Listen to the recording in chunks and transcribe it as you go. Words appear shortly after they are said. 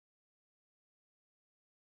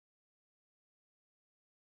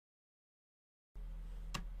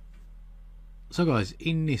So guys,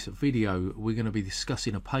 in this video we're going to be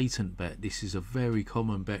discussing a patent bet. This is a very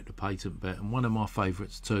common bet, the patent bet, and one of my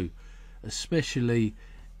favourites too, especially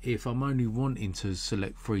if I'm only wanting to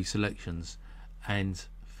select 3 selections and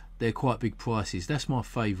they're quite big prices. That's my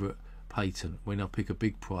favourite patent, when I pick a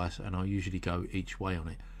big price and I usually go each way on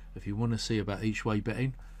it. If you want to see about each way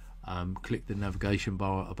betting, click the navigation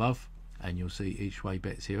bar above and you'll see each way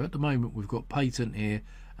bets here. At the moment we've got patent here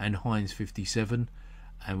and Heinz 57,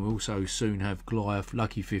 and we'll also soon have Goliath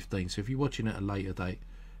Lucky 15. So if you're watching at a later date,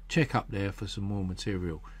 check up there for some more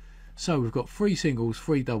material. So we've got 3 singles,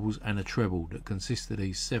 3 doubles and a treble that consist of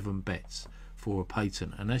these 7 bets for a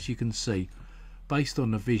patent. And as you can see, based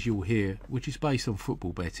on the visual here, which is based on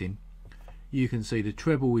football betting, you can see the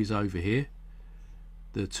treble is over here,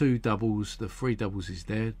 the 2 doubles, the 3 doubles is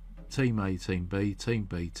there, team A, team B, team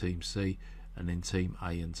B, team C, and then team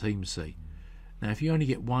A and team C. Now if you only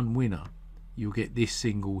get 1 winner, you'll get this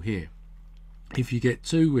single here. If you get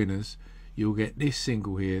 2 winners, you'll get this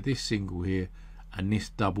single here, and this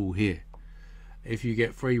double here. If you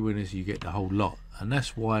get 3 winners, you get the whole lot. And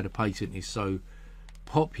that's why the patent is so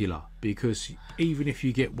popular, because even if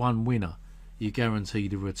you get 1 winner, you guarantee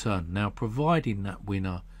the return. Now providing that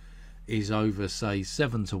winner is over, say,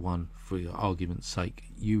 7 to 1 for your argument's sake,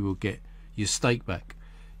 you will get your stake back.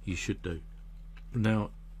 You should do.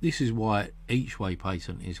 Now this is why each way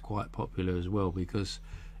patent is quite popular as well, because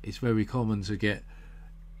it's very common to get,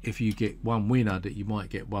 if you get 1 winner, that you might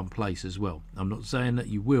get 1 place as well. I'm not saying that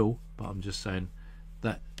you will, but I'm just saying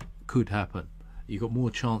that could happen. You've got more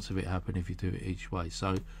chance of it happening if you do it each way.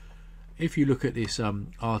 So if you look at this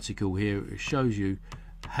article here, it shows you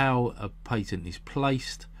how a patent is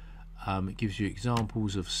placed. It gives you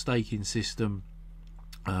examples of staking system.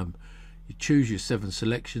 You choose your 7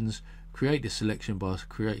 selections, create the selection by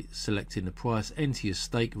selecting the price, enter your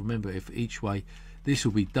stake. Remember, if each way, this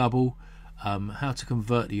will be double. How to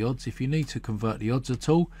convert the odds. If you need to convert the odds at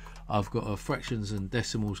all, I've got a fractions and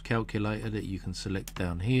decimals calculator that you can select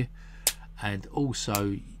down here, and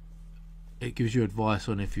also it gives you advice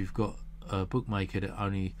on if you've got a bookmaker that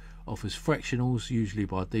only offers fractionals, usually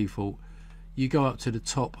by default. You go up to the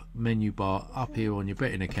top menu bar up here on your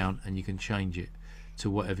betting account and you can change it to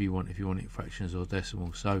whatever you want, if you want it fractions or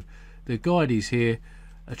decimals. So the guide is here.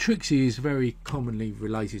 A Trixie is very commonly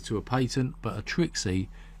related to a patent, but a Trixie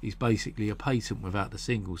is basically a patent without the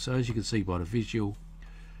single. So as you can see by the visual,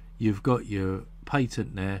 you've got your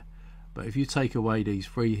patent there, but if you take away these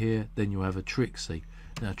 3 here, then you'll have a Trixie.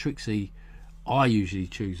 Now Trixie, I usually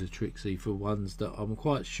choose a Trixie for ones that I'm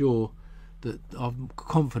quite sure that I'm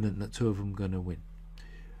confident that 2 of them are going to win.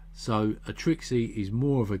 So a Trixie is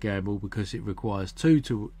more of a gamble because it requires 2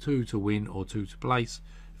 to win or 2 to place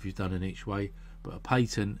if you've done it each way. But a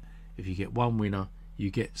patent, if you get 1 winner, you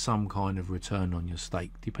get some kind of return on your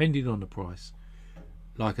stake depending on the price.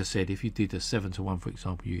 Like I said, if you did a 7 to 1 for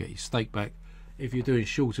example, you get your stake back. If you're doing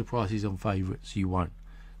shorter prices on favourites, you won't.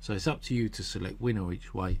 So it's up to you to select winner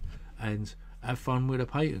each way and have fun with a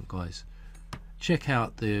patent, guys. Check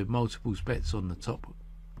out the multiples bets on the top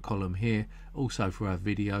column here, also for our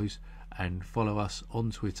videos, and follow us on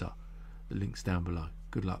Twitter. The link's down below.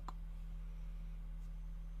 Good luck.